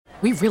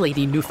We really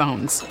need new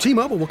phones.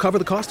 T-Mobile will cover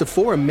the cost of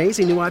 4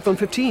 amazing new iPhone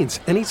 15s,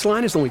 and each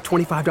line is only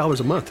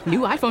 $25 a month. New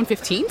iPhone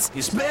 15s?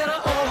 It's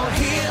better over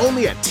here.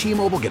 Only at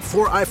T-Mobile, get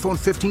 4 iPhone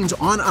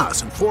 15s on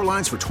us and 4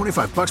 lines for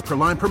 $25 per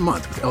line per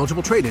month with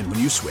eligible trade-in when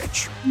you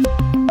switch.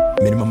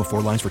 Minimum of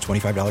 4 lines for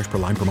 $25 per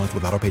line per month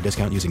with autopay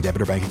discount using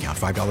debit or bank account.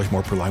 $5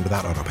 more per line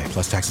without autopay,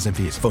 plus taxes and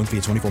fees. Phone fee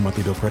at 24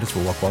 monthly bill credits for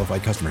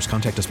well-qualified customers.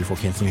 Contact us before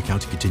canceling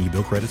account to continue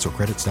bill credits or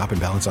credit stop and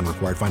balance on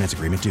required finance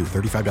agreement due.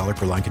 $35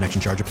 per line connection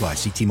charge applies.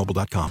 See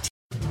T-Mobile.com.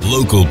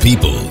 Local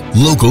people,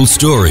 local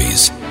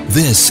stories.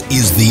 This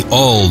is the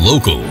All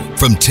Local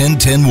from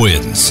 1010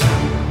 Wins.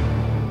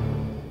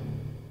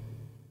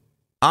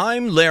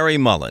 I'm Larry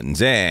Mullins,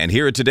 and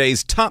here are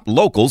today's top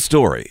local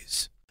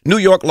stories. New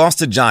York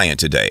lost a giant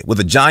today with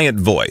a giant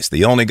voice.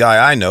 The only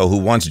guy I know who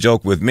once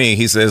joked with me,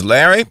 he says,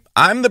 Larry,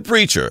 I'm the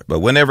preacher,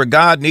 but whenever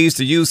God needs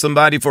to use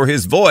somebody for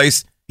his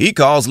voice, he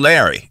calls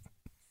Larry.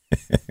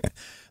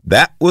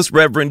 That was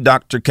Reverend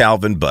Dr.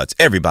 Calvin Butts.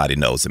 Everybody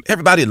knows him.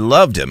 Everybody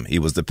loved him. He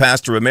was the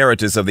pastor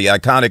emeritus of the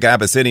iconic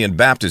Abyssinian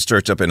Baptist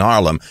Church up in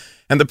Harlem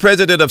and the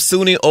president of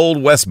SUNY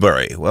Old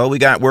Westbury. Well, we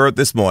got word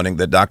this morning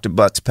that Dr.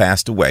 Butts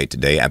passed away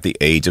today at the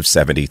age of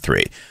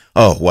 73.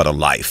 Oh, what a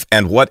life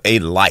and what a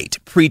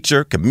light.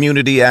 Preacher,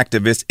 community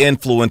activist,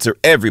 influencer,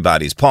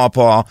 everybody's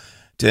pawpaw.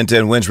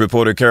 1010 Wins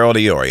reporter Carol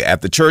Diori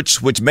at the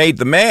church which made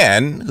the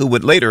man who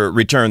would later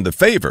return the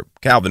favor.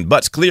 Calvin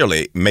Butts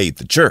clearly made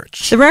the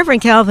church. The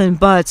Reverend Calvin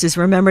Butts is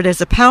remembered as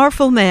a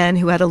powerful man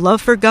who had a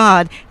love for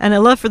God and a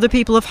love for the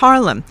people of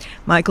Harlem.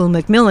 Michael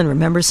McMillan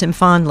remembers him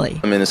fondly.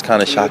 I mean, it's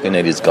kind of shocking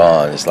that he's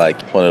gone. It's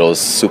like one of those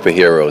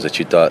superheroes that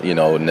you thought,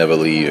 would never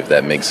leave, if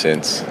that makes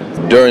sense.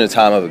 During the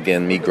time of,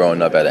 again, me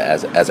growing up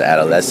as an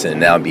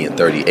adolescent, now being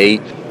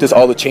 38, just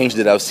all the change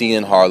that I've seen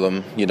in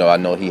Harlem, I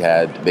know he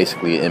had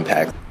basically an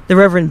impact. The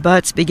Reverend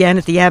Butts began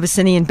at the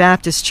Abyssinian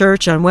Baptist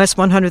Church on West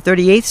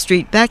 138th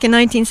Street back in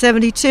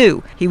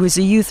 1972. He was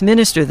a youth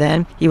minister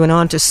then. He went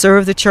on to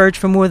serve the church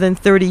for more than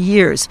 30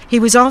 years. He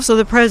was also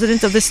the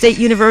president of the State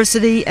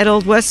University at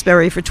Old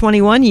Westbury for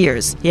 21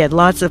 years. He had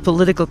lots of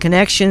political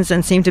connections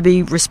and seemed to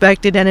be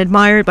respected and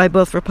admired by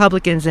both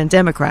Republicans and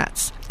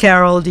Democrats.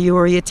 Carol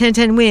Diori at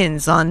 1010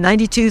 Wins on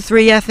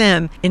 92.3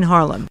 FM in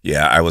Harlem.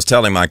 Yeah, I was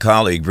telling my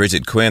colleague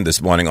Bridget Quinn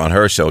this morning on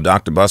her show,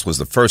 Dr. Butts was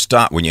the first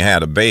stop when you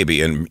had a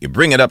baby, and you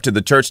bring it up to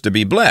the church to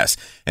be blessed.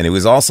 And it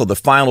was also the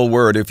final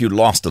word if you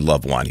lost a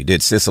loved one. He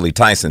did Cicely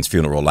Tyson's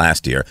funeral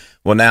last year.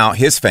 Well, now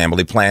his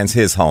family plans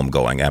his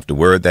homegoing after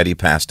word that he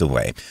passed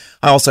away.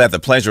 I also had the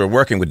pleasure of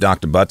working with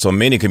Dr. Butts on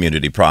many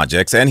community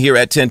projects and here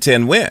at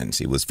 1010 Wins.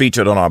 He was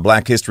featured on our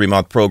Black History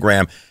Month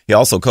program. He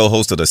also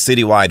co-hosted a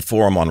citywide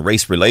forum on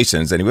race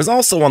relations, and he was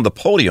also on the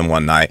podium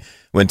one night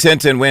when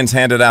 1010 Wins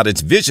handed out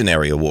its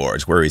Visionary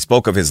Awards, where he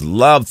spoke of his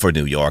love for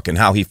New York and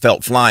how he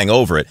felt flying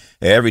over it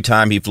every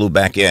time he flew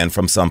back in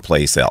from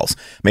someplace else.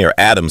 Mayor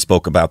Adams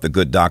spoke about the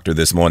good doctor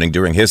this morning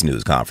during his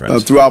news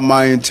conference. Throughout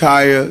my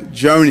entire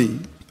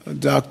journey,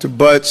 Dr.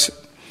 Butts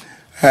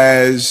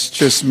has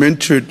just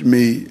mentored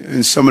me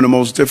in some of the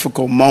most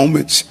difficult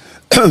moments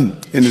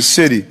in the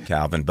city.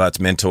 Calvin Butts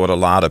mentored a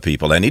lot of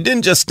people, and he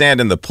didn't just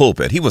stand in the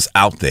pulpit. He was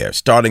out there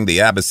starting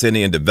the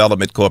Abyssinian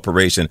Development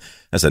Corporation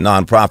as a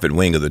nonprofit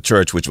wing of the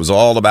church, which was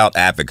all about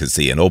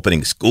advocacy and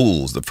opening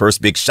schools, the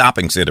first big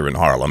shopping center in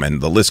Harlem,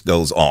 and the list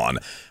goes on.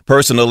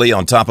 Personally,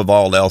 on top of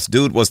all else,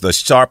 dude was the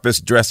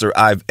sharpest dresser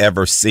I've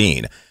ever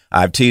seen.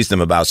 I've teased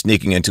him about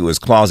sneaking into his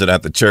closet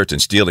at the church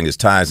and stealing his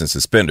ties and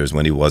suspenders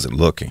when he wasn't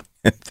looking.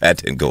 That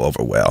didn't go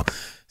over well.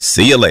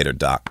 See you later,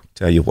 Doc.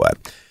 Tell you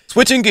what.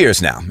 Switching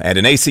gears now, and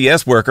an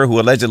ACS worker who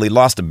allegedly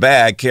lost a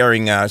bag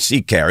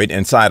she carried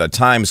inside a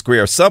Times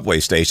Square subway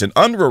station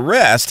under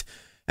arrest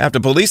after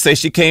police say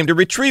she came to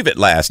retrieve it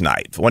last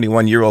night.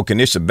 21-year-old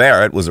Kenisha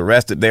Barrett was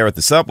arrested there at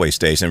the subway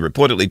station,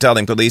 reportedly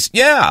telling police,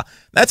 "Yeah,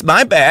 that's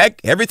my bag,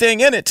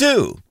 everything in it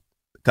too."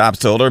 The cops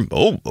told her,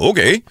 "Oh,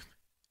 okay.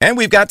 And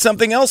we've got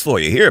something else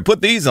for you. Here,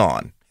 put these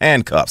on."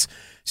 Handcuffs.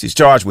 She's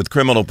charged with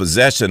criminal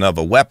possession of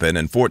a weapon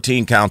and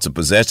 14 counts of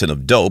possession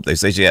of dope. They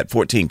say she had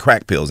 14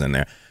 crack pills in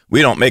there.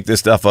 We don't make this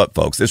stuff up,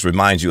 folks. This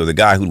reminds you of the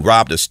guy who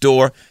robbed a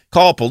store,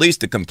 called police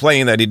to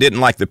complain that he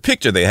didn't like the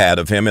picture they had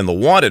of him in the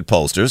wanted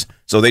posters,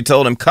 so they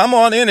told him, "Come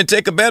on in and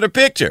take a better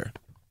picture."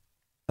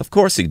 Of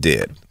course he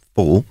did,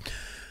 fool.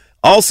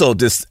 Also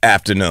this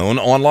afternoon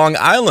on Long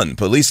Island,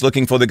 police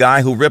looking for the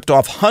guy who ripped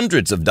off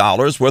hundreds of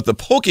dollars worth of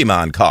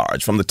Pokemon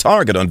cards from the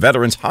Target on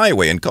Veterans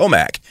Highway in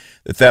Comac.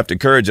 The theft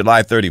occurred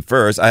July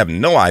 31st. I have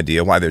no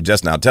idea why they're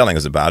just now telling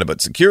us about it, but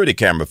security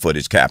camera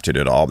footage captured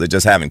it all. They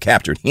just haven't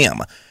captured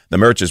him. The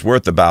merch is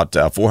worth about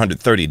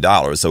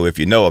 $430, so if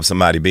you know of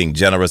somebody being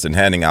generous and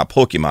handing out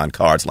Pokemon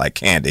cards like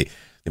candy,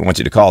 they want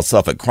you to call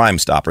Suffolk Crime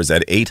Stoppers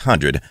at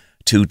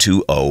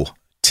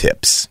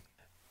 800-220-TIPS.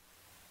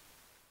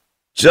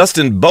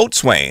 Justin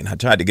Boatswain, I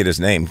tried to get his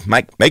name,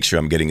 make sure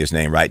I'm getting his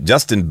name right.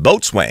 Justin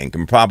Boatswain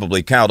can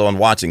probably count on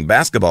watching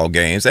basketball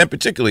games, and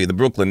particularly the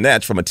Brooklyn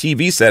Nets, from a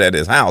TV set at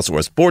his house or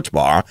a sports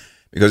bar,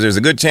 because there's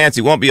a good chance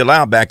he won't be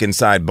allowed back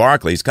inside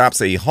Barclays. Cops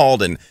say he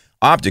hauled an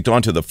object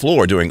onto the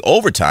floor during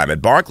overtime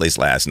at Barclays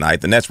last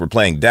night. The Nets were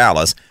playing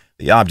Dallas.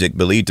 The object,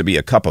 believed to be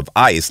a cup of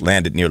ice,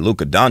 landed near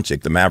Luka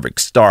Doncic, the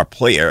Mavericks' star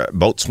player.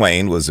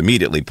 Boatswain was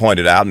immediately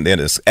pointed out and then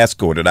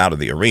escorted out of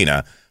the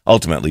arena,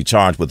 ultimately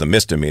charged with a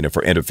misdemeanor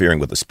for interfering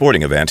with a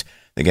sporting event.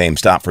 The game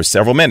stopped for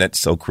several minutes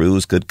so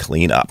crews could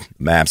clean up.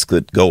 Mavs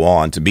could go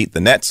on to beat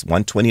the Nets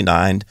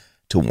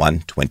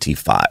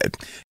 129-125.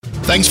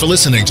 Thanks for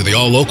listening to the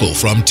All Local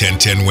from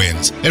 1010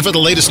 Wins. And for the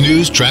latest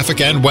news,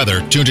 traffic, and weather,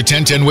 tune to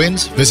 1010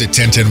 Wins, visit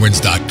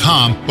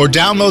 1010wins.com, or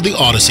download the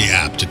Odyssey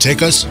app to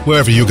take us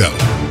wherever you go.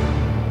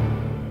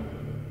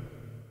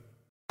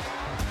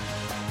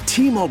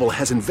 T-Mobile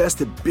has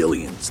invested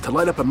billions to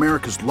light up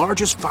America's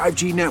largest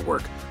 5G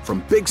network,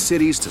 from big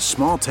cities to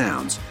small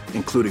towns,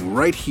 including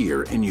right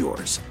here in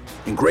yours.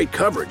 And great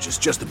coverage is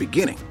just the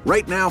beginning.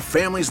 Right now,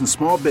 families and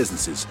small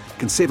businesses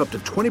can save up to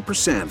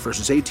 20%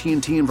 versus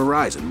AT&T and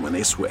Verizon when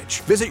they switch.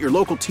 Visit your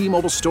local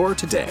T-Mobile store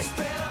today.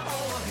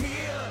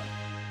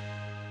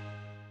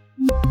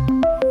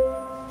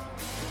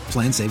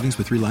 Plan savings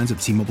with 3 lines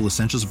of T-Mobile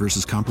Essentials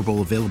versus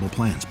comparable available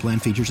plans. Plan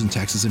features and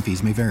taxes and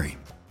fees may vary.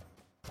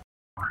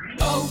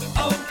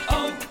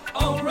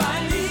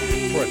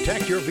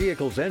 Protect your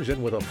vehicle's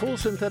engine with a full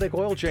synthetic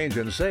oil change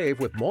and save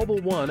with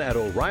Mobil 1 at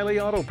O'Reilly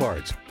Auto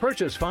Parts.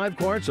 Purchase 5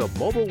 quarts of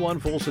Mobil 1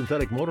 full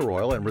synthetic motor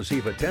oil and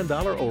receive a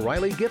 $10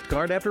 O'Reilly gift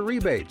card after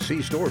rebate.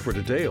 See store for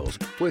details.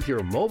 With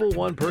your Mobil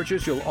 1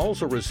 purchase, you'll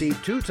also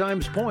receive 2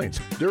 times points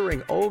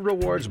during O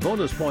Rewards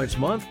Bonus Points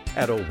Month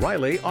at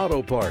O'Reilly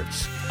Auto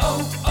Parts.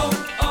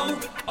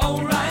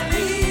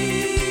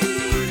 O'Reilly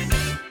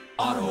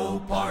Auto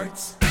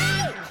Parts.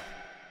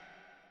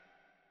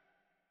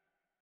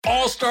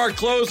 All-star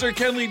closer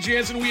Kenley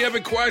Jansen, we have a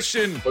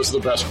question. What's the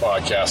best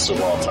podcast of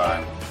all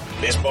time?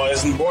 Baseball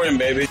isn't boring,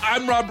 baby.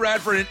 I'm Rob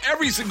Bradford, and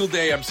every single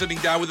day I'm sitting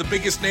down with the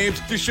biggest names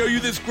to show you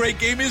this great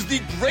game is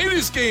the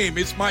greatest game.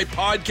 It's my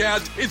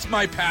podcast. It's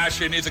my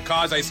passion. It's a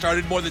cause I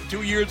started more than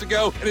 2 years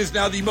ago and is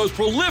now the most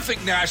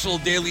prolific national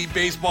daily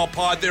baseball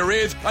pod there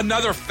is.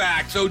 Another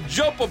fact, so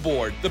jump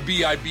aboard the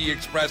BIB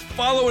Express.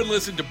 Follow and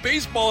listen to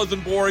Baseball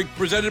Isn't Boring,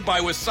 presented by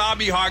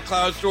Wasabi Hot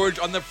Cloud Storage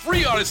on the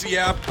free Odyssey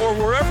app or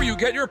wherever you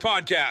get your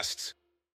podcasts.